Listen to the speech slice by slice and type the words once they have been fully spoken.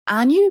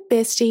Our new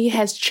bestie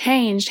has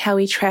changed how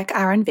we track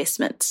our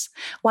investments.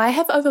 Why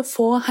have over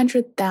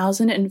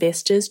 400,000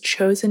 investors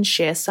chosen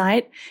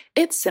ShareSite?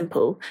 It's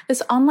simple.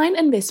 This online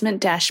investment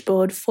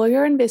dashboard for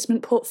your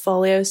investment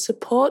portfolio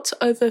supports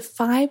over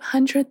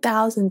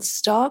 500,000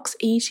 stocks,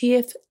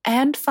 ETFs,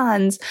 and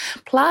funds,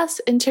 plus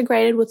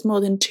integrated with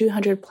more than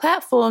 200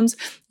 platforms,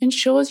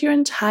 ensures your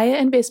entire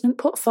investment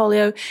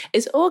portfolio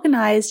is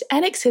organized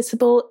and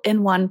accessible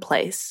in one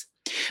place.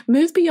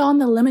 Move beyond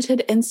the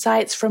limited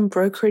insights from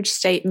brokerage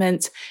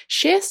statements.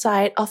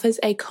 ShareSite offers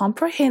a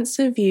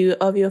comprehensive view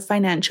of your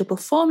financial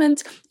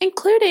performance,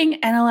 including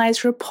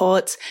analyzed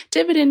reports,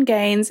 dividend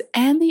gains,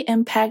 and the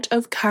impact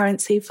of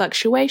currency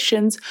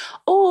fluctuations,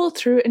 all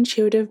through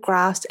intuitive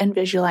graphs and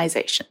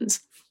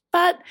visualizations.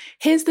 But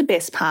here's the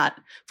best part.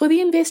 For the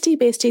investy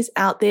besties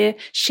out there,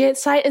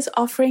 ShareSite is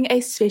offering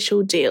a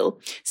special deal.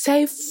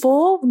 Save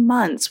 4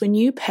 months when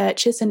you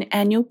purchase an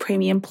annual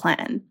premium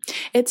plan.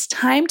 It's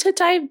time to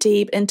dive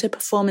deep into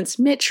performance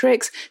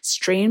metrics,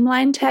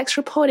 streamline tax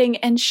reporting,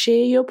 and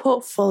share your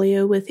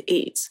portfolio with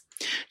ease.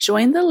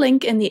 Join the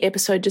link in the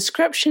episode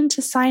description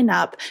to sign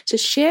up to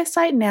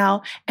ShareSite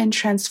now and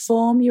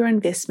transform your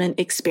investment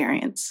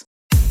experience.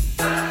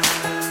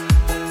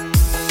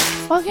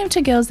 Welcome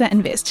to Girls That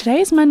Invest.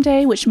 Today is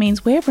Monday, which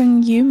means we're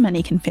bringing you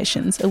Money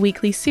Confessions, a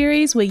weekly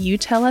series where you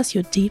tell us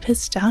your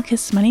deepest,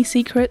 darkest money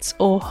secrets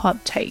or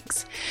hot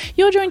takes.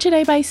 You're joined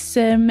today by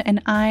Sim,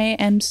 and I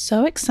am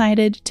so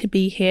excited to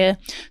be here.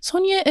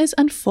 Sonia is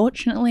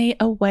unfortunately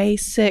away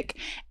sick,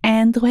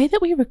 and the way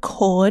that we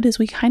record is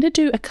we kind of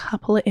do a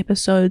couple of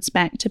episodes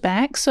back to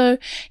back, so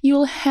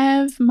you'll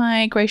have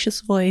my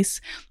gracious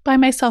voice by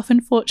myself,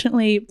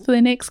 unfortunately, for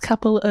the next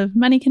couple of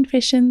Money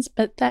Confessions,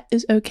 but that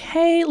is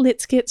okay.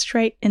 Let's get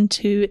straight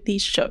into the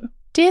show.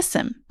 Dear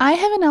Sim, I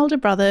have an elder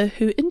brother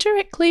who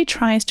indirectly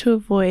tries to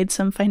avoid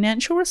some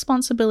financial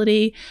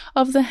responsibility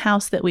of the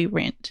house that we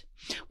rent.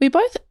 We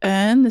both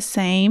earn the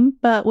same,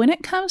 but when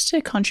it comes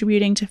to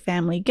contributing to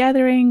family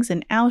gatherings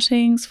and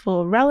outings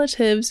for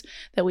relatives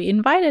that we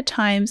invite at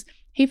times,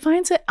 he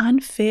finds it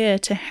unfair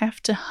to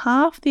have to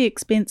halve the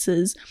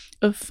expenses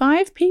of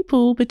 5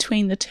 people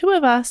between the 2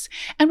 of us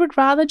and would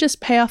rather just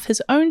pay off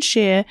his own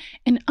share,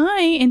 and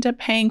I end up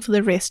paying for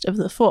the rest of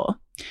the 4.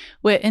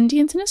 We're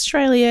Indians in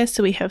Australia,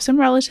 so we have some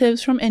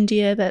relatives from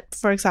India that,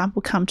 for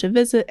example, come to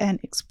visit and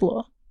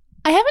explore.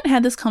 I haven't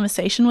had this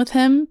conversation with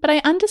him, but I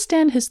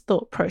understand his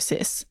thought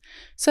process.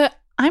 So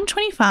I'm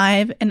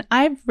 25 and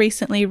I've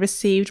recently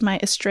received my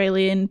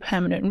Australian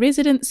permanent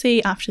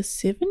residency after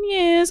 7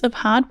 years of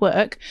hard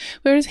work,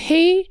 whereas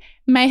he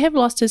may have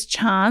lost his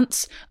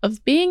chance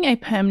of being a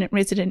permanent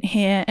resident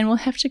here and will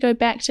have to go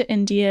back to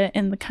India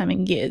in the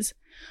coming years.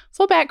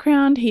 For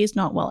background, he is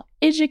not well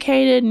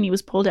educated and he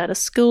was pulled out of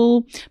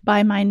school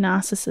by my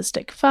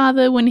narcissistic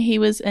father when he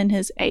was in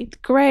his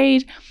 8th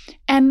grade,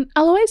 and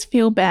I'll always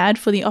feel bad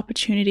for the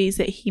opportunities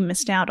that he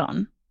missed out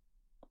on.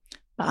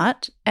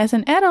 But as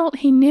an adult,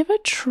 he never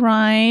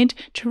tried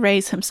to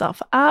raise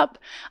himself up.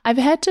 I've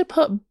had to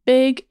put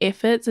big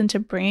efforts into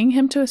bringing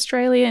him to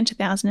Australia in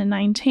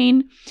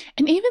 2019.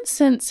 And even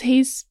since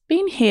he's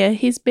been here,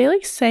 he's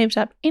barely saved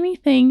up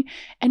anything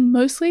and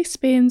mostly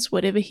spends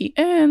whatever he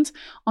earns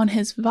on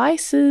his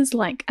vices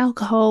like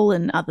alcohol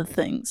and other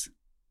things.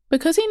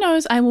 Because he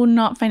knows I will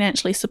not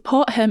financially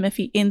support him if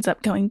he ends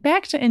up going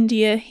back to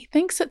India, he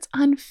thinks it's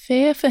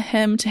unfair for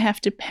him to have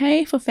to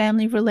pay for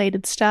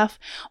family-related stuff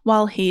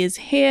while he is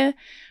here,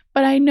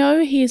 but I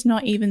know he is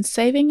not even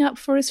saving up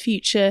for his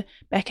future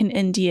back in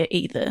India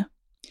either.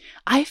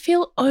 I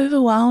feel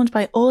overwhelmed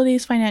by all of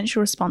these financial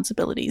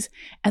responsibilities.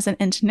 As an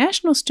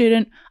international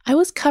student, I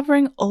was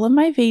covering all of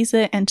my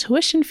visa and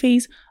tuition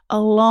fees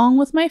along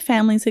with my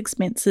family's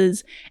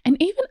expenses, and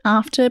even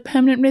after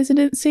permanent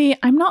residency,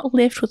 I'm not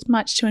left with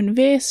much to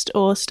invest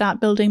or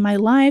start building my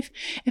life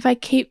if I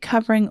keep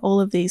covering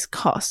all of these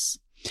costs.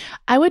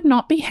 I would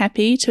not be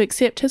happy to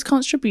accept his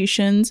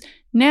contributions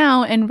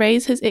now and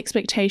raise his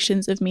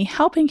expectations of me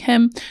helping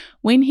him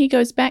when he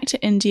goes back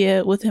to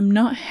India with him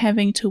not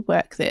having to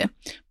work there.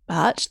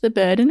 But the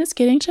burden is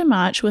getting too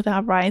much with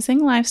our rising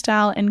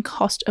lifestyle and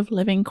cost of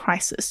living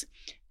crisis.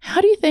 How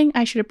do you think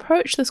I should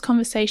approach this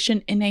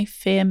conversation in a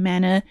fair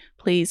manner?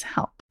 Please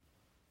help.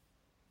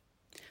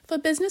 For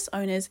business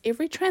owners,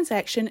 every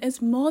transaction is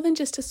more than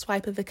just a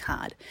swipe of a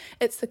card.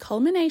 It's the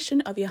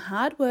culmination of your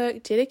hard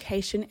work,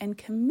 dedication, and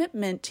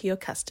commitment to your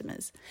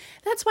customers.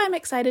 That's why I'm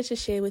excited to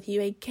share with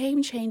you a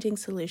game-changing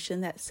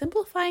solution that's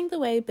simplifying the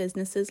way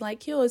businesses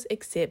like yours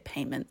accept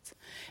payments.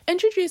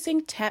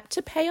 Introducing Tap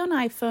to Pay on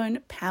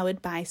iPhone,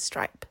 powered by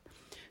Stripe.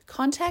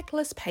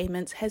 Contactless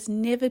payments has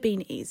never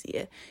been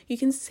easier. You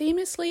can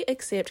seamlessly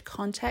accept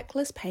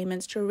contactless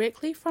payments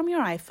directly from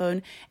your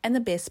iPhone, and the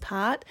best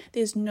part,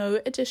 there's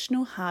no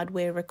additional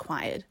hardware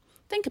required.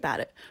 Think about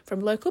it. From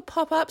local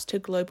pop-ups to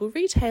global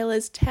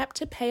retailers, Tap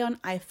to Pay on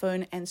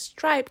iPhone and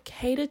Stripe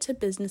cater to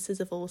businesses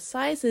of all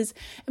sizes,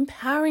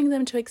 empowering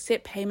them to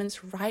accept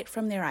payments right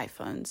from their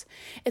iPhones.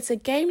 It's a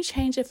game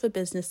changer for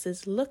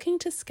businesses looking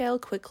to scale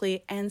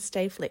quickly and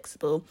stay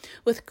flexible,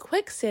 with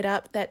quick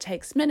setup that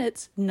takes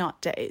minutes,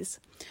 not days.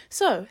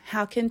 So,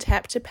 how can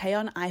Tap to Pay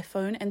on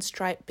iPhone and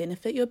Stripe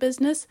benefit your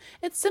business?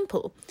 It's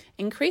simple.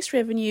 Increased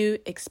revenue,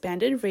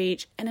 expanded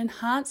reach, and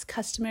enhanced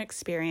customer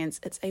experience.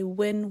 It's a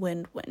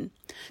win-win-win.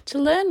 To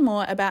learn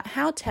more about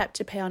how Tap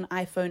to Pay on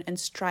iPhone and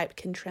Stripe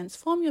can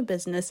transform your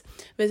business,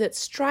 visit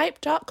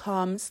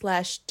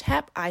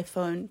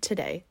stripe.com/tapiphone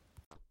today.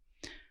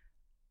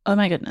 Oh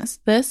my goodness,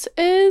 this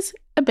is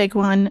a big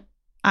one.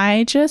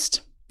 I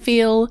just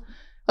feel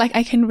like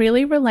I can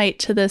really relate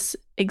to this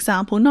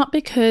example, not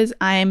because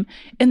I'm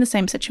in the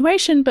same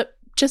situation, but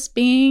just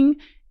being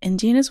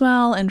Indian as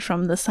well and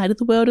from this side of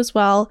the world as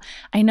well.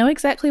 I know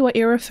exactly what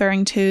you're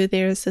referring to.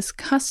 There's this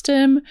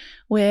custom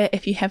where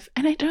if you have,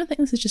 and I don't think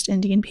this is just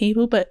Indian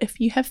people, but if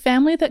you have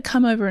family that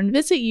come over and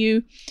visit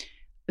you,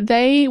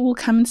 they will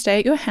come and stay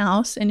at your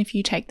house. And if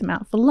you take them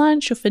out for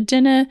lunch or for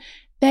dinner,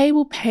 they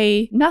will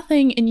pay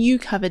nothing and you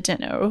cover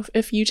dinner. Or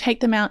if you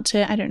take them out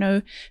to, I don't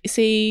know,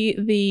 see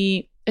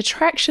the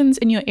attractions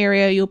in your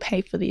area, you'll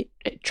pay for the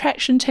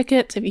attraction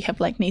tickets. If you have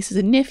like nieces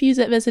and nephews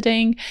that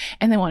visiting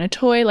and they want a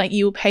toy, like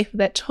you will pay for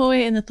that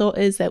toy. And the thought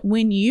is that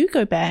when you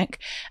go back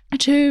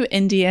to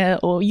India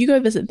or you go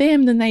visit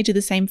them, then they do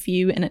the same for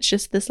you. And it's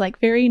just this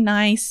like very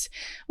nice,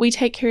 we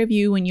take care of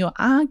you when you're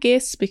our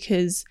guests,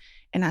 because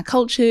in our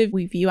culture,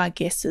 we view our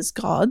guests as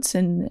gods,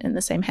 and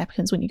the same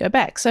happens when you go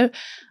back. So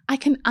I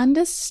can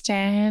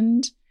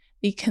understand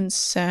the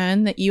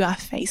concern that you are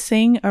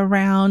facing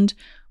around,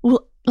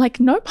 well, like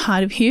no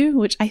part of you,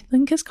 which I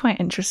think is quite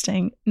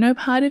interesting, no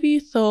part of you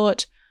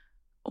thought,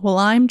 well,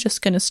 I'm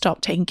just going to stop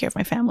taking care of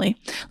my family.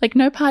 Like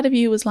no part of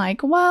you was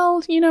like,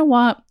 well, you know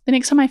what? The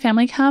next time my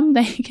family come,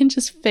 they can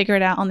just figure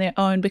it out on their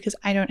own because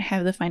I don't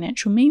have the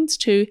financial means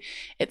to.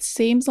 It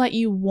seems like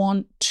you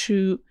want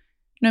to,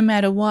 no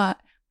matter what,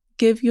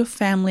 give your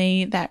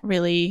family that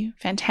really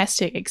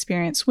fantastic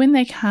experience when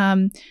they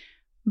come,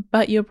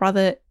 but your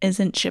brother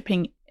isn't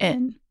chipping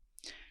in.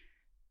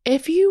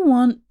 If you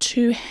want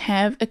to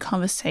have a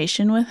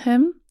conversation with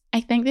him, I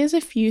think there's a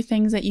few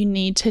things that you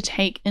need to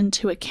take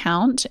into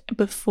account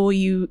before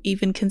you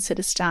even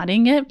consider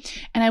starting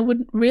it. And I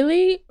would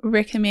really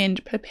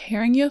recommend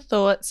preparing your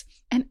thoughts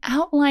and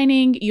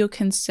outlining your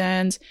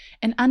concerns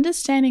and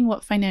understanding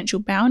what financial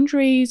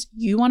boundaries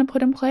you want to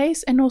put in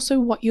place and also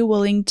what you're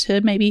willing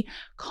to maybe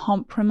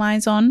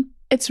compromise on.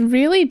 It's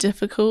really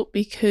difficult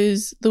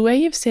because the way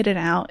you've set it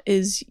out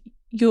is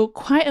you're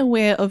quite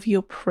aware of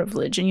your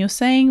privilege and you're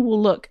saying,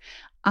 well, look,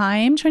 I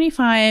am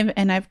 25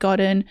 and I've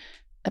gotten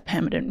a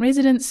permanent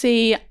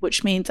residency,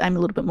 which means I'm a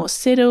little bit more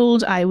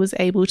settled. I was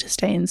able to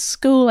stay in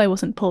school. I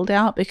wasn't pulled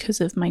out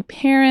because of my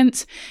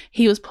parents.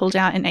 He was pulled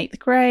out in 8th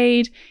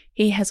grade.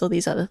 He has all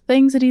these other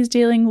things that he's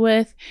dealing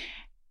with.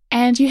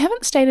 And you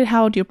haven't stated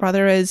how old your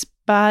brother is,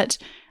 but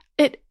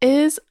it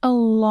is a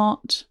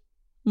lot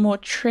more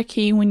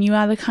tricky when you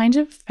are the kind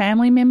of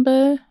family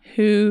member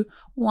who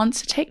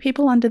wants to take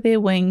people under their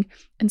wing.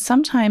 And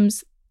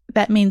sometimes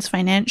that means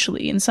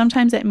financially. And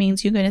sometimes that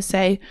means you're going to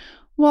say,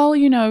 well,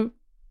 you know,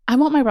 I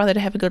want my brother to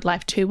have a good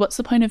life too. What's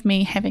the point of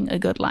me having a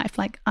good life?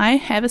 Like, I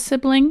have a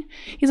sibling.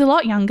 He's a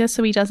lot younger,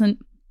 so he doesn't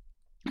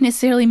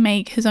necessarily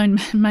make his own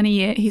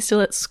money yet. He's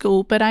still at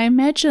school. But I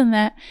imagine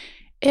that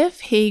if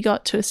he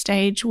got to a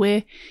stage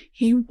where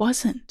he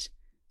wasn't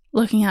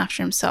looking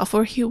after himself,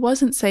 or he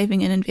wasn't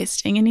saving and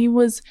investing, and he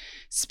was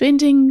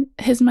spending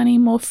his money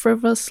more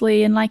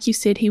frivolously, and like you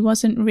said, he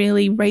wasn't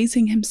really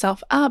raising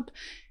himself up,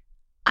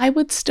 I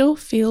would still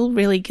feel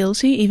really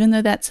guilty, even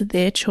though that's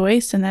their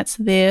choice and that's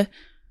their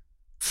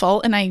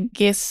fault. And I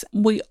guess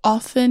we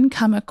often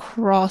come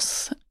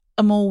across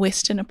a more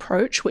Western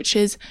approach, which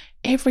is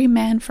every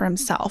man for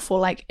himself, or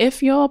like,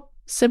 if your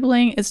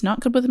sibling is not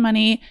good with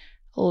money,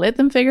 let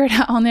them figure it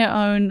out on their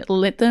own.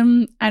 Let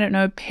them, I don't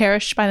know,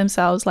 perish by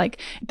themselves.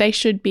 Like, they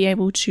should be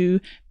able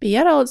to be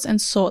adults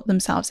and sort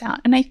themselves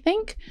out. And I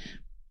think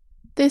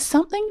there's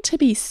something to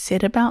be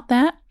said about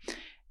that.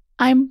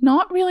 I'm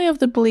not really of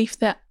the belief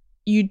that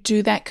you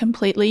do that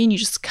completely and you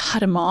just cut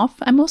them off.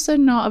 I'm also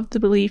not of the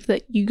belief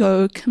that you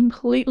go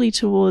completely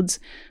towards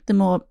the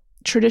more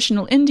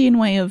traditional Indian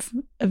way of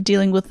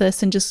dealing with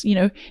this and just, you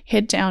know,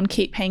 head down,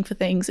 keep paying for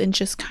things and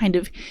just kind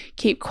of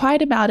keep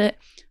quiet about it.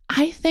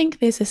 I think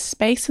there's a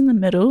space in the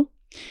middle.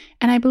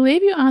 And I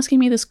believe you're asking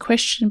me this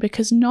question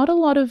because not a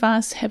lot of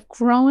us have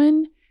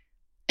grown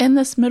in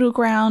this middle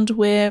ground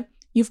where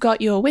you've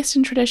got your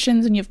Western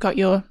traditions and you've got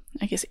your,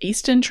 I guess,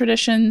 Eastern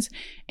traditions,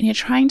 and you're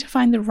trying to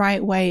find the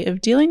right way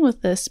of dealing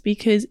with this.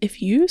 Because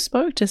if you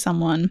spoke to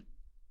someone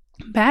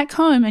back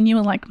home and you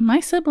were like, my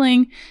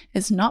sibling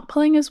is not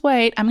pulling his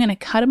weight, I'm going to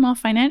cut him off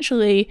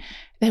financially,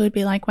 they would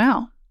be like,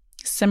 wow,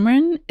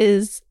 Simran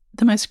is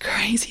the most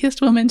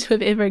craziest woman to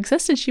have ever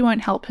existed. She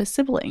won't help her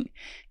sibling.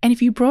 And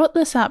if you brought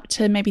this up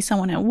to maybe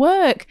someone at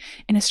work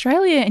in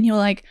Australia and you're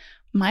like,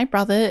 my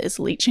brother is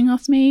leeching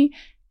off me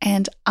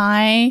and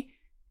I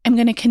am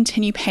going to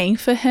continue paying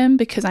for him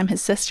because I'm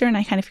his sister and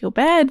I kind of feel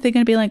bad, they're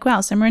going to be like, wow,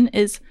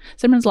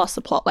 Simran's lost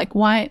the plot.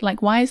 Why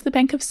is the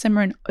Bank of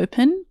Simran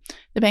open?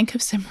 The Bank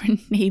of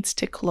Simran needs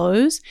to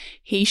close.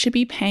 He should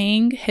be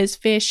paying his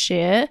fair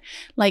share.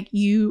 Like,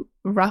 you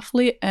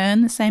roughly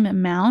earn the same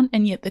amount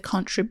and yet the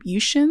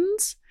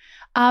contributions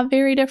are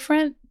very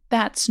different,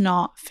 that's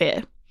not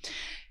fair.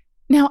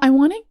 Now, I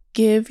want to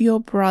give your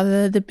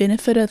brother the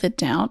benefit of the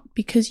doubt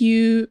because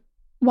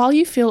while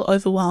you feel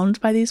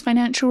overwhelmed by these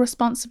financial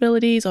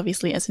responsibilities,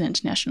 obviously as an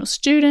international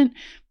student,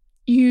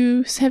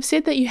 you have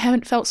said that you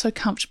haven't felt so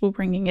comfortable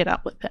bringing it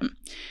up with him.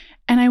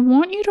 And I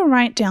want you to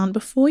write down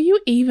before you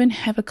even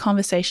have a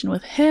conversation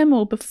with him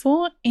or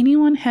before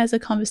anyone has a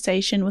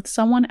conversation with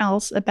someone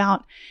else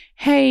about,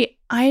 hey,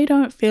 I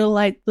don't feel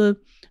like the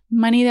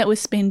money that we're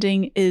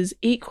spending is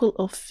equal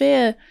or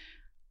fair.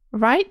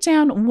 Write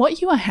down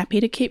what you are happy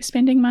to keep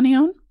spending money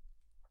on.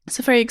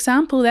 So for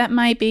example, that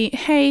might be,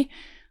 hey,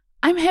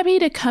 I'm happy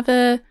to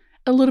cover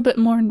a little bit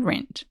more in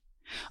rent.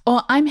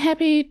 Or I'm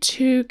happy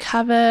to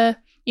cover,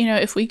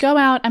 if we go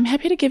out, I'm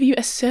happy to give you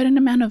a certain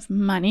amount of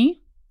money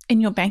in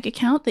your bank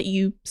account that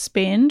you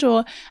spend, or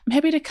I'm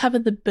happy to cover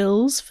the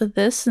bills for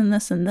this and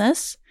this and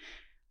this.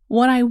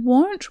 What I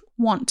won't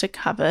want to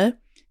cover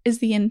is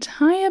the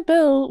entire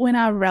bill when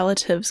our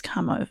relatives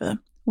come over.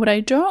 What I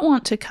don't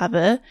want to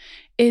cover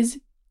is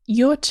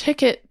your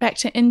ticket back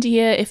to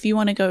India if you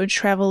want to go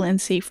travel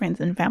and see friends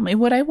and family.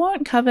 What I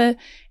won't cover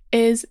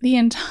is the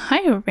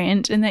entire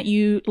rent and that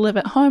you live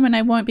at home, and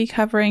I won't be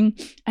covering,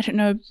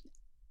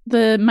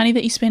 the money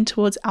that you spend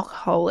towards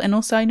alcohol. And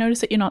also I notice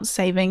that you're not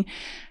saving.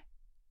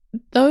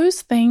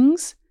 Those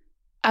things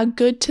are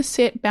good to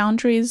set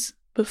boundaries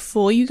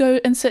before you go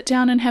and sit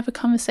down and have a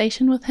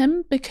conversation with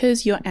him,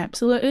 because you're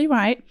absolutely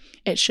right.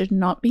 It should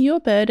not be your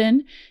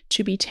burden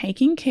to be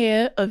taking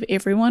care of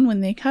everyone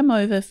when they come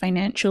over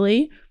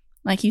financially.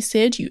 Like you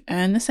said, you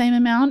earn the same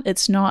amount.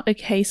 It's not a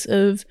case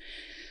of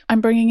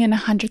I'm bringing in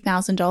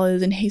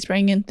 $100,000 and he's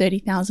bringing in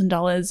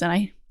 $30,000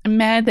 and I'm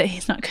mad that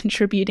he's not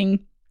contributing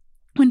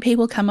when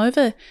people come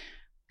over.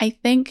 I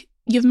think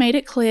you've made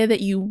it clear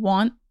that you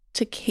want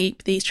to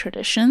keep these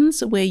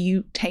traditions where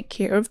you take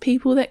care of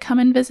people that come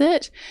and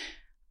visit.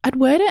 I'd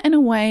word it in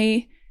a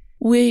way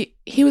where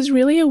he was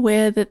really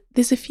aware that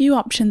there's a few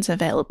options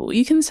available.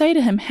 You can say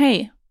to him,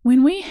 hey,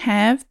 when we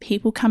have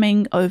people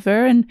coming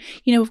over and,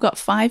 we've got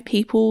 5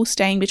 people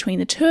staying between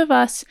the 2 of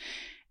us,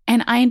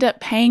 and I end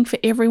up paying for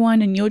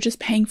everyone and you're just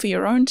paying for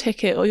your own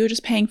ticket or you're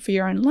just paying for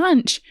your own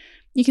lunch,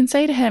 you can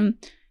say to him,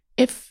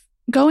 if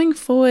going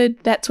forward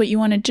that's what you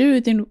want to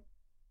do, then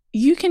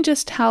you can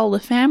just tell the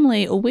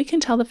family, or we can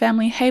tell the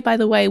family, hey, by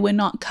the way, we're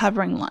not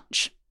covering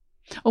lunch,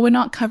 or we're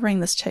not covering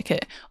this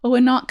ticket, or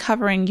we're not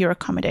covering your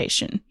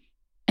accommodation.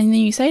 And then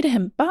you say to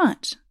him,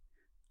 but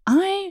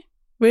I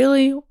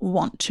really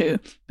want to,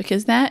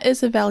 because that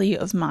is a value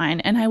of mine,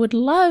 and I would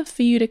love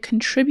for you to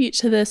contribute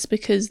to this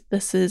because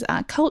this is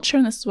our culture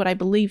and this is what I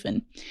believe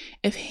in.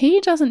 If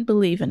he doesn't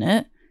believe in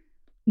it,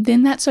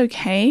 then that's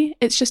okay.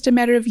 It's just a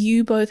matter of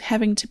you both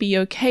having to be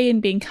okay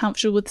and being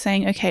comfortable with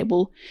saying, okay,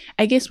 well,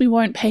 I guess we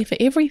won't pay for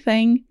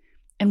everything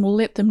and we'll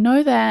let them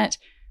know that,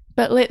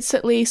 but let's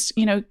at least,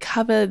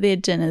 cover their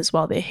dinners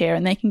while they're here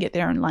and they can get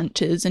their own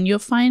lunches, and you're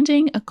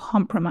finding a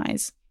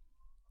compromise.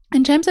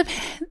 In terms of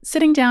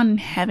sitting down and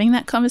having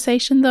that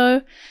conversation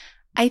though,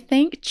 I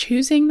think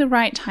choosing the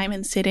right time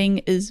and setting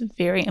is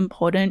very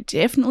important.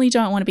 Definitely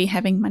don't want to be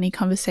having money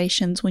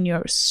conversations when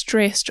you're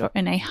stressed or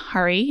in a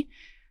hurry.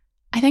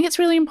 I think it's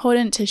really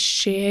important to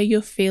share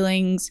your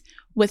feelings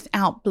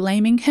without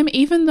blaming him,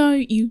 even though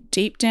you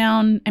deep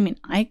down,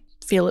 I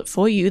feel it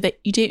for you, that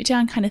you deep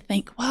down kind of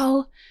think,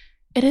 well,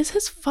 it is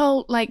his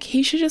fault. Like,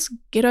 he should just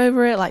get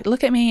over it. Like,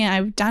 look at me.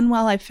 I've done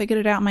well. I've figured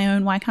it out on my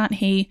own. Why can't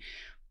he?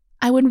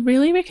 I would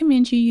really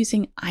recommend you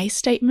using I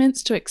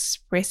statements to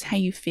express how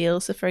you feel.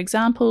 So for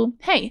example,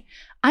 hey,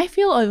 I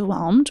feel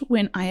overwhelmed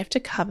when I have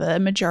to cover a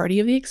majority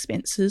of the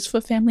expenses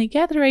for family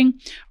gathering,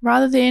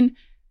 rather than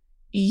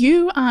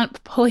you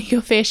aren't pulling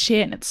your fair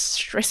share and it's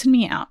stressing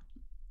me out.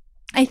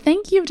 I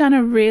think you've done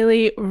a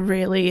really,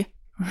 really,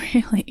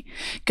 really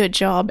good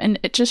job, and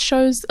it just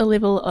shows a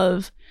level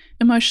of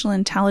emotional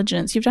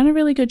intelligence. You've done a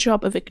really good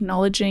job of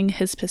acknowledging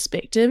his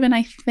perspective, and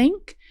I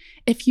think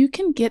if you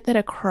can get that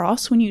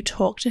across when you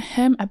talk to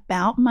him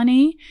about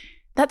money,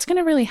 that's going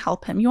to really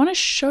help him. You want to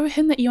show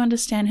him that you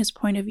understand his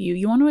point of view.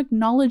 You want to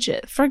acknowledge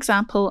it. For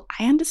example,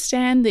 I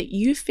understand that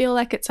you feel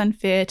like it's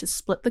unfair to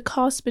split the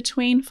cost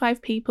between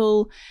 5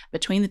 people,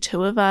 between the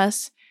 2 of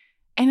us.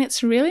 And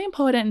it's really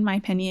important, in my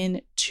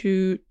opinion,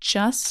 to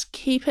just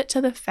keep it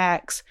to the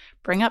facts,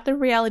 bring up the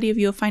reality of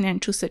your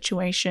financial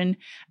situation.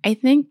 I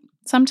think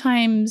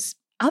sometimes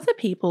other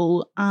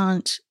people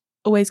aren't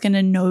always going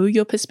to know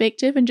your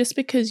perspective, and just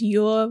because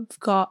you've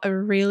got a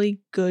really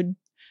good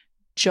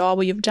job,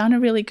 or you've done a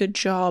really good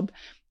job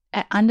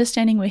at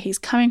understanding where he's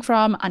coming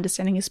from,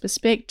 understanding his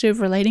perspective,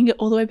 relating it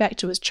all the way back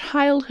to his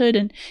childhood,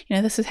 and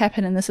this has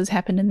happened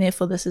and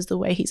therefore this is the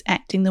way he's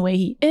acting the way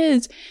he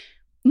is.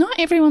 Not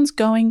everyone's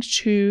going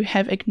to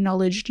have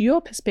acknowledged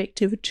your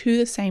perspective to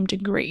the same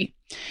degree.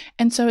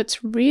 And so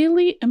it's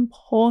really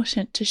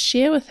important to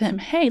share with him,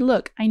 hey,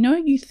 look, I know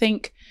you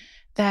think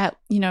that,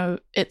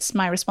 it's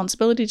my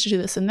responsibility to do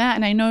this and that,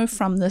 and I know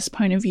from this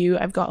point of view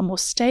I've got a more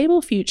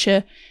stable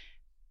future,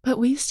 but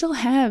we still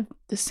have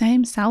the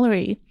same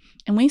salary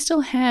and we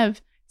still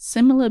have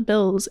similar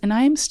bills, and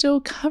I am still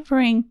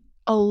covering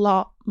a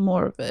lot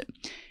more of it.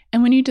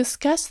 And when you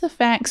discuss the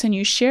facts and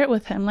you share it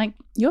with him, like,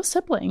 your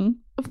sibling,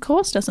 of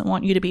course, doesn't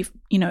want you to be,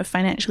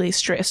 financially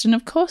stressed. And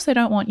of course, they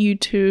don't want you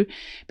to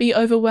be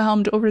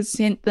overwhelmed or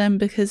resent them,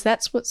 because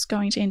that's what's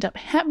going to end up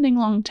happening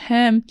long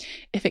term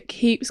if it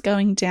keeps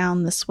going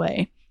down this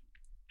way.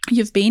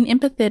 You've been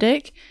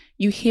empathetic,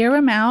 you hear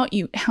him out,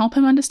 you help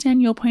him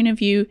understand your point of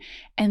view,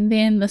 and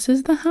then this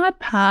is the hard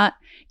part,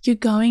 you're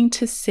going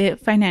to set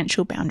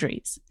financial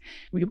boundaries.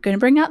 You're going to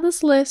bring out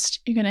this list,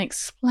 you're going to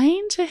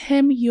explain to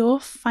him your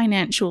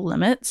financial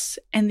limits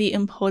and the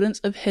importance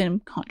of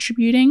him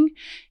contributing.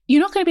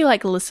 You're not going to be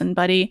like, listen,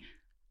 buddy,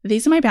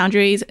 these are my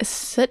boundaries,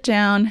 sit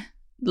down,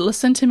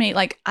 listen to me.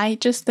 Like, I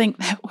just think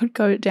that would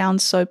go down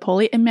so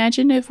poorly.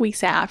 Imagine if we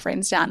sat our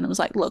friends down and was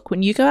like, look,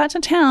 when you go out to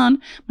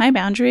town, my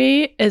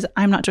boundary is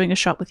I'm not doing a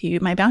shot with you.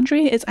 My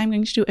boundary is I'm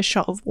going to do a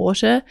shot of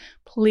water.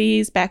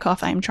 Please back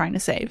off. I'm trying to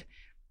save.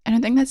 I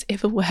don't think that's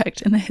ever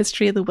worked in the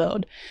history of the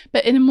world.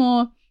 But in a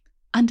more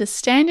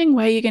understanding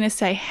way, you're going to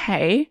say,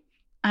 hey,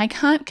 I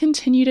can't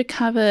continue to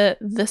cover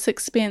this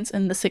expense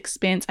and this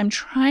expense. I'm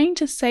trying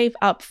to save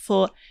up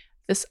for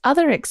this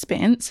other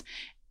expense.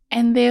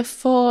 And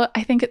therefore,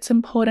 I think it's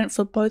important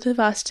for both of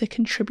us to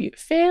contribute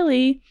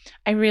fairly.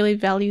 I really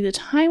value the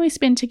time we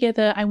spend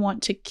together. I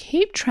want to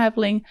keep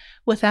traveling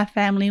with our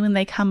family when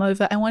they come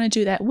over. I want to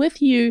do that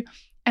with you.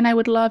 And I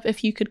would love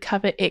if you could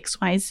cover X,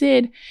 Y,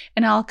 Z,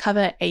 and I'll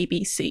cover A,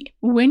 B, C.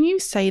 When you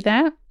say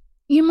that,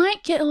 you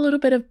might get a little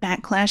bit of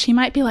backlash. He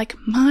might be like,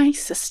 my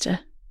sister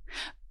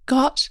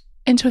got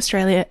into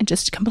Australia and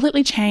just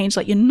completely changed.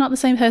 Like, you're not the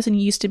same person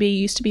you used to be.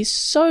 You used to be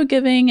so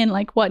giving, and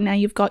like, what, now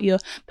you've got your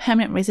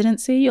permanent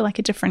residency, you're like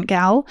a different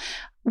gal.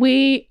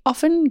 We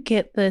often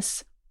get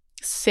this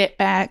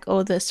setback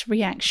or this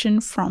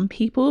reaction from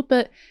people,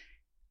 but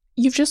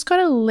you've just got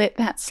to let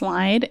that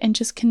slide and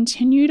just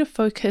continue to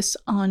focus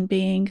on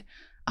being,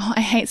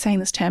 I hate saying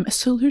this term,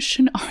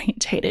 solution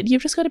orientated.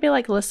 You've just got to be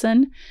like,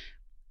 listen,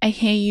 I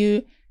hear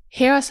you.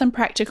 Here are some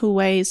practical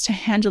ways to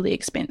handle the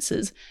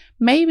expenses.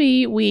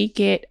 Maybe we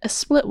get a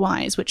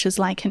Splitwise, which is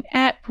like an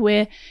app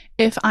where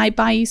if I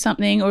buy you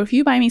something or if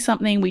you buy me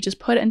something, we just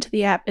put it into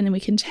the app and then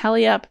we can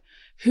tally up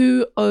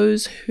who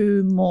owes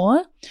who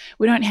more.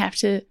 We don't have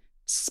to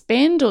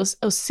spend or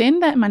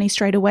send that money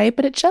straight away,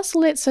 but it just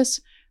lets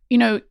us,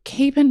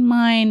 keep in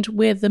mind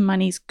where the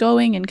money's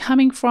going and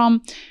coming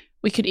from.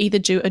 We could either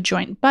do a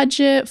joint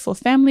budget for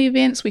family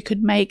events. We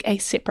could make a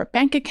separate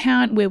bank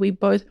account where we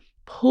both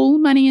pull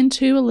money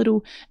into a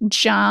little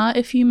jar,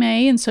 if you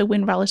may. And so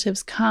when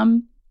relatives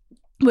come,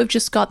 we've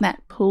just got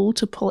that pool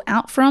to pull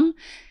out from.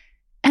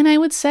 And I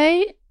would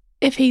say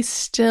if he's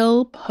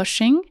still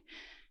pushing,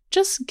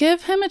 just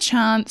give him a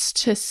chance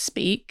to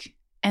speak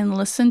and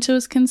listen to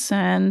his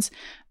concerns.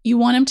 You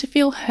want him to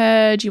feel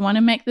heard. You want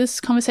to make this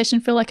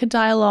conversation feel like a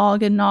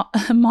dialogue and not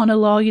a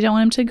monologue. You don't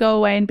want him to go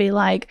away and be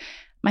like,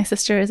 my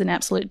sister is an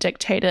absolute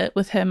dictator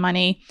with her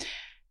money.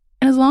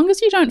 And as long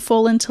as you don't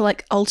fall into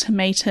like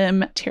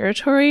ultimatum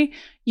territory,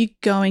 you're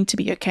going to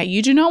be okay.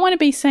 You do not want to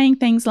be saying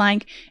things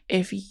like,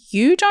 if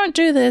you don't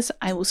do this,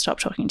 I will stop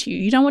talking to you.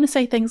 You don't want to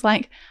say things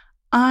like,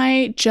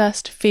 I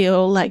just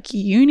feel like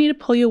you need to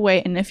pull your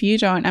weight, and if you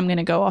don't, I'm going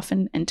to go off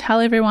and tell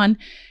everyone.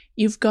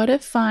 You've got to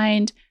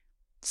find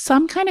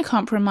some kind of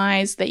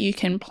compromise that you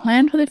can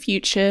plan for the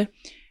future.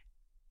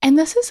 And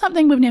this is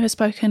something we've never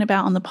spoken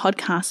about on the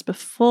podcast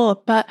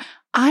before, but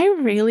I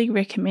really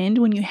recommend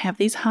when you have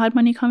these hard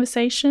money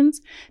conversations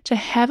to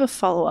have a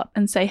follow-up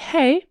and say,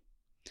 hey,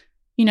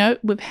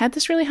 we've had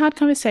this really hard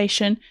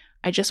conversation.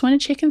 I just want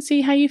to check and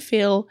see how you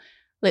feel.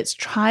 Let's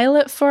trial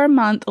it for a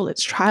month, or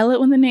let's trial it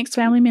when the next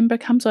family member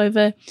comes over.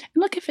 And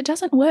look, if it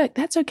doesn't work,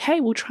 that's okay.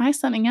 We'll try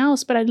something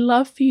else, but I'd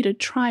love for you to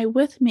try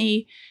with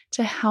me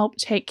to help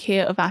take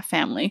care of our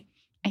family.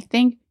 I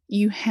think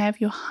you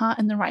have your heart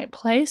in the right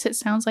place. It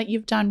sounds like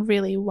you've done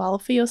really well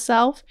for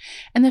yourself.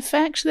 And the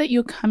fact that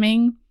you're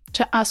coming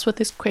to us with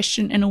this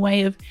question in a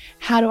way of,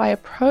 how do I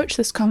approach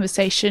this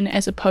conversation,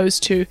 as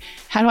opposed to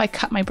how do I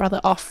cut my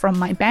brother off from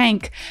my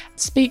bank,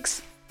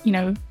 speaks,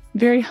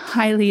 very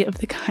highly of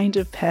the kind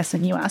of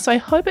person you are. So I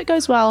hope it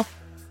goes well.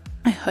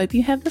 I hope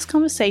you have this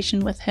conversation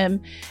with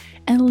him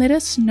and let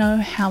us know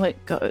how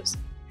it goes.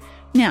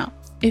 Now,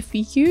 if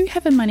you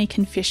have a money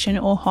confession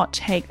or hot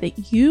take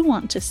that you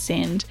want to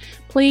send,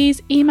 please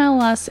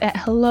email us at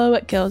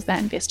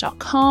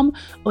hello@girlsthatinvest.com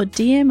or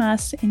DM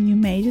us, and you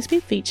may just be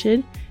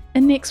featured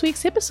in next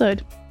week's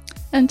episode.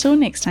 Until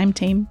next time,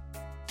 team.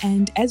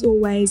 And as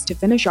always, to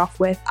finish off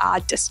with our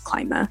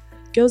disclaimer.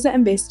 Girls That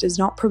Invest does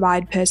not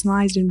provide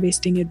personalized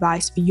investing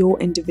advice for your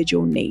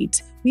individual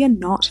needs. We are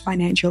not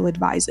financial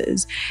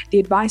advisors. The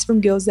advice from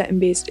Girls That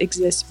Invest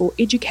exists for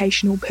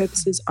educational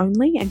purposes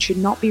only and should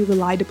not be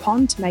relied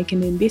upon to make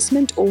an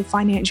investment or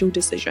financial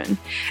decision.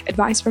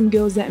 Advice from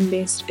Girls That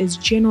Invest is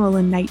general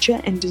in nature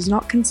and does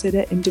not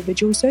consider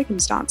individual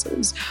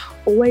circumstances.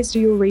 Always do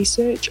your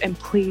research and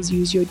please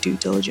use your due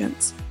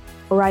diligence.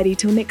 Alrighty,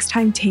 till next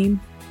time, team.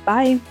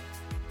 Bye.